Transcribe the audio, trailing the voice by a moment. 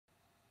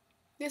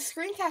This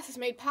screencast is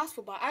made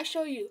possible by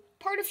iShowU,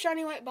 part of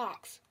Shiny White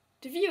Box.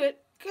 To view it,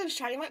 go to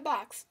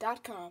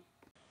ShinyWhiteBox.com.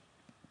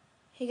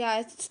 Hey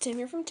guys, it's Tim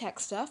here from Tech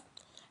Stuff,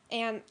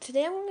 and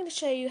today I'm going to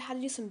show you how to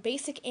do some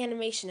basic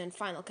animation in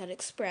Final Cut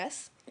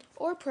Express,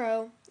 or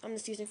Pro. I'm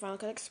just using Final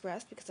Cut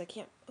Express because I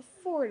can't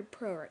afford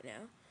Pro right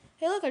now.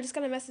 Hey look, I just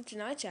got a message in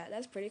iChat,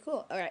 that's pretty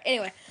cool. Alright,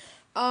 anyway,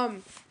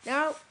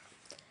 now,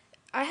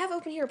 I have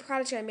open here a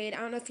project I made.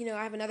 I don't know if you know,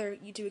 I have another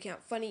YouTube account,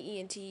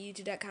 FunnyENT,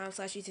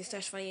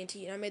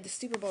 youtube.com/YouTube/FunnyENT, and I made the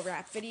Super Bowl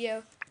rap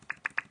video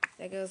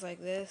that goes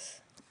like this.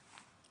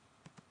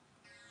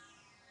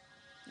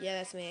 Yeah,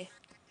 that's me.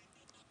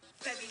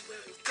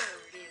 February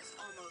 3rd is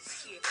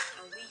almost here,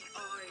 and we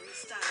are in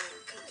style,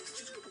 cause the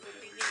Super Bowl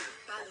will be in.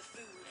 Buy the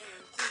food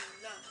and clean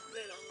the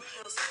little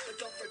house, but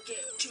don't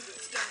forget to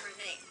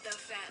exterminate the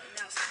fat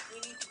mouse. We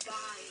need to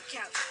buy a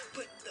couch,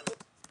 put the...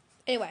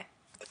 Anyway,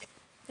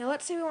 now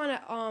let's say we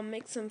want to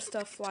make some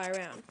stuff fly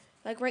around.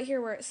 Like right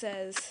here where it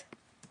says,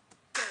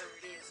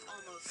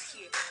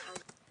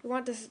 we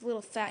want this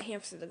little fat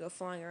hamster to go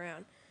flying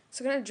around.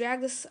 So we're going to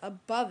drag this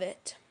above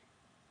it.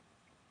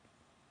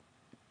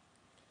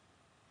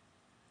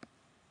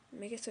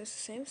 Make it so it's the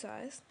same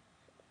size.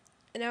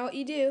 And now what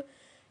you do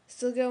is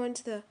still go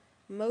into the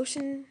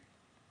motion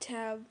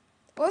tab.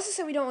 Well, let's just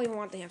say we don't even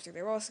want the hamster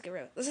there. We'll also get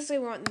rid of it. Let's just say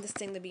we want this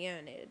thing to be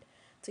animated.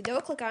 So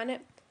double click on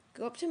it,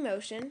 go up to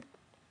motion,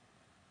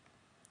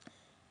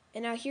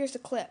 and now here's the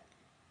clip.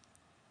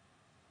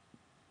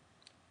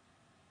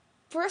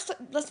 First,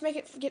 let's make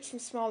it get from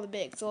small to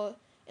big. So we'll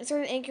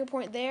insert an anchor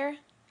point there,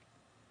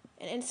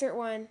 and insert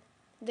one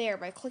there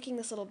by clicking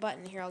this little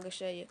button here. I'll go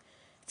show you.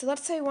 So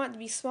let's say we want it to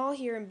be small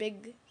here and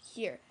big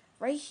here.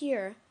 Right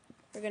here,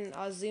 we're going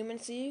to zoom in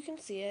so you can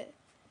see it.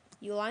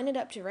 You line it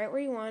up to right where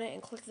you want it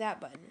and click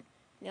that button.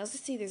 Now as you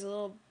see, there's a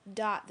little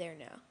dot there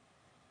now.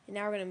 And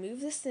now we're going to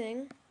move this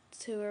thing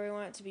to where we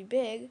want it to be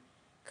big.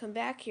 Come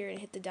back here and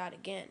hit the dot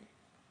again.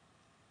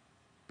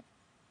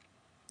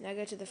 Now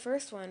go to the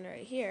first one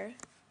right here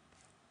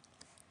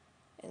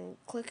and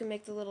click and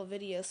make the little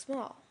video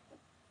small.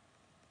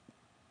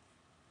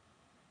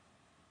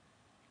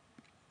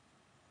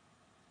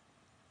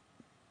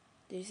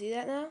 Do you see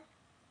that now?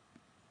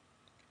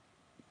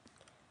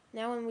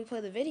 Now when we play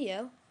the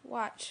video,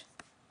 watch.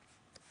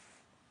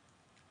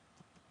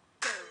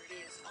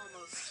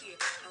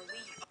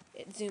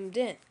 It zoomed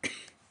in.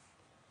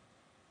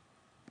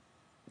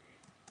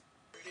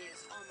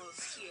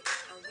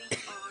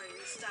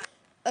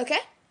 Okay,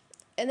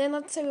 and then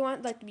let's say we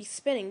want it to be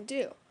spinning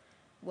too.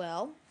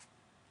 Well,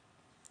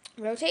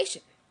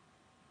 rotation.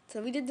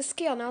 So we did the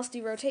scale, now let's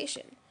do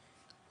rotation.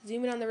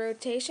 Zoom in on the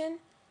rotation.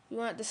 We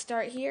want it to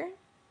start here.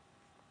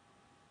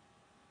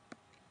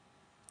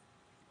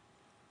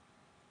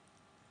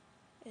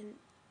 And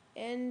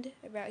end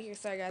about here.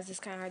 Sorry guys, it's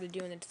kind of hard to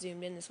do when it's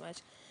zoomed in this much.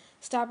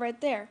 Stop right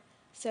there.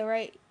 So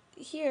right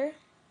here,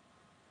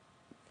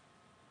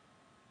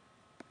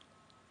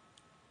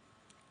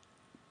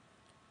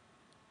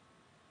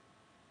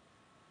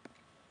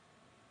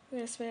 we're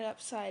going to spin it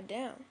upside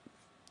down.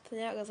 So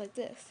now it goes like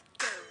this.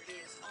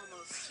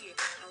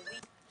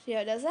 See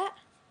how it does that?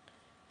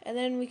 And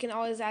then we can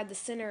always add the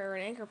center or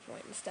an anchor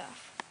point and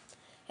stuff.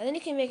 And then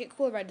you can make it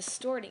cooler by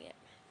distorting it.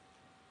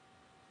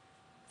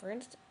 For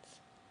instance,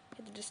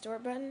 hit the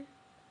distort button,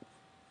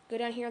 go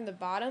down here on the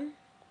bottom,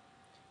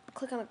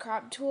 click on the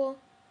crop tool,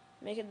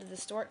 make it the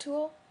distort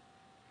tool.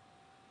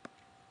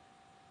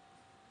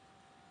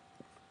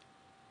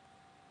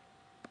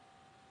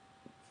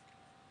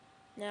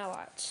 Now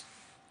watch.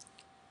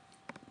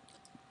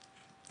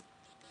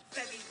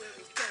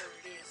 February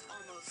 3rd is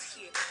almost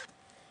here.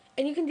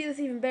 And you can do this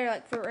even better,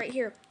 like for right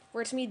here,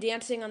 where it's me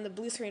dancing on the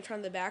blue screen in front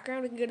of the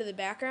background. We can go to the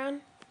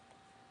background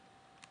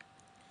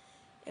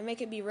and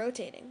make it be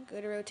rotating.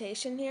 Go to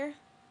rotation here.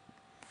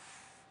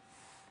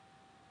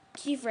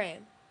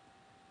 Keyframe.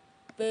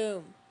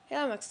 Boom. Hey,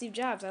 I'm like Steve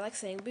Jobs. I like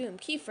saying boom.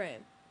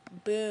 Keyframe.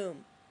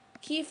 Boom.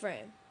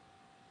 Keyframe.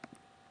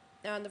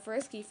 Now on the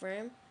first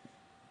keyframe,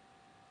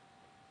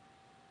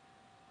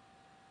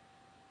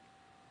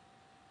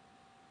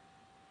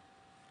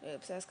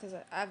 oops, that's because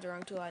I have the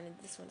wrong tool. I need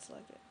this one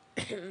selected.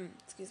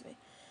 Excuse me.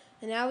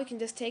 And now we can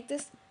just take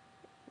this,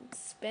 and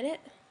spin it.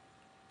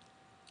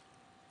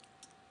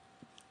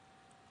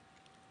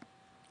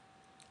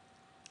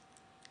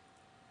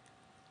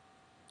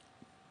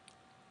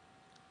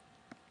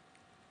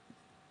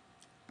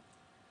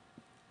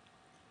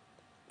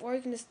 Or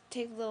you can just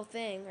take the little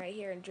thing right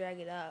here and drag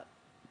it up.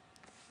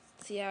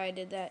 See how I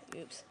did that?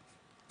 Oops.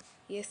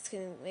 You just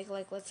can make,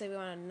 like, let's say we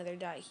want another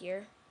dot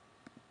here.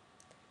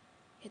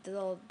 Hit the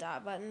little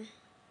dot button.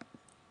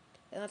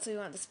 And let's say we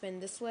want to spin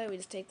this way, we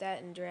just take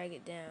that and drag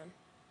it down.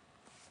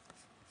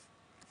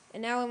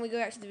 And now when we go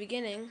back to the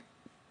beginning,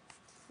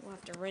 we'll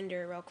have to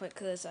render it real quick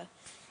because,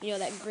 you know,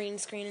 that green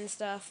screen and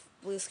stuff,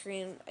 blue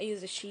screen, I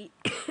use a sheet.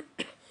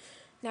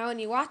 Now when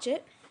you watch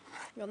it,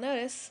 you'll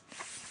notice,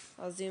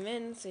 I'll zoom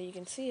in so you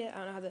can see it. I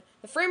don't know how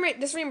the frame rate,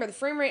 just remember, the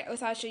frame rate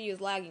with iShowU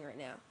is lagging right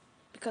now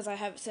because I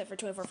have it set for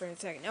 24 frames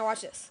a second. Now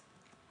watch this.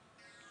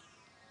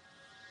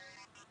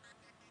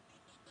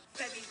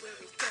 February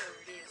February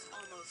 3rd is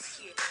almost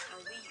here,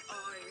 and we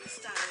are in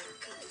style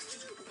because the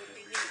Super Bowl will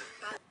be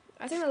named by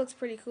I think that looks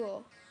pretty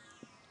cool.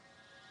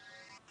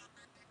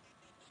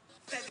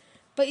 February.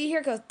 But here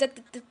it goes. Da,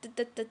 da, da,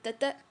 da, da, da,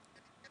 da.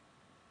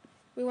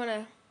 We want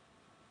to...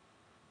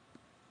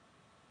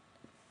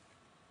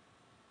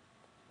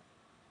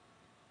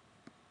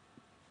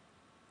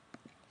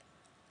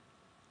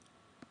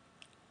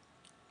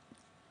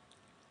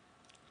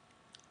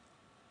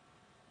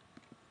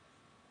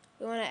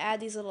 We want to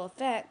add these little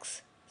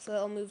effects so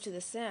it'll move to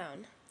the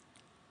sound.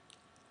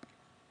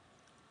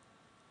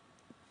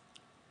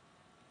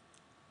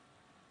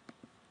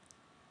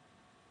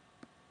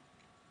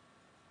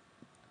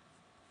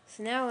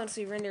 So now once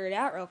we render it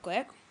out real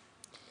quick,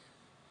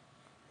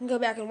 and go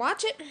back and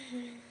watch it,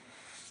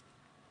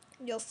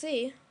 you'll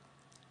see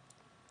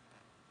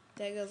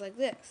that it goes like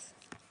this.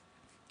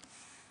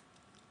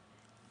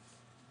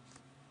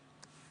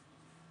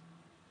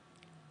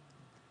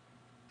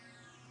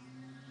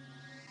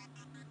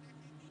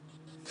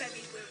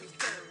 February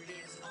 3rd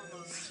is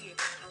almost here,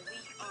 and we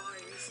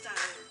are in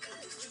style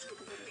because the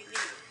Super Bowl will be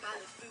named by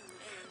the food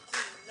and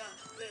clean the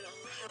little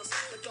house.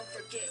 But don't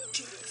forget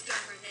to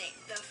exterminate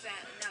the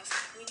fat mouse.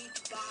 We need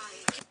to buy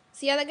it.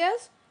 See how that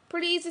goes?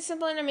 Pretty easy,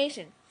 simple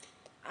animation.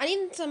 I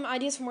need some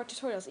ideas for more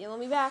tutorials. Email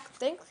me back.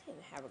 Thanks, and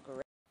have a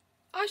great...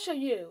 I Show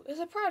You is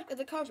a product of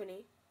the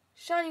company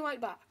Shiny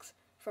White Box.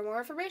 For more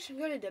information,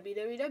 go to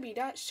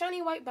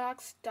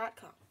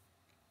www.shinywhitebox.com.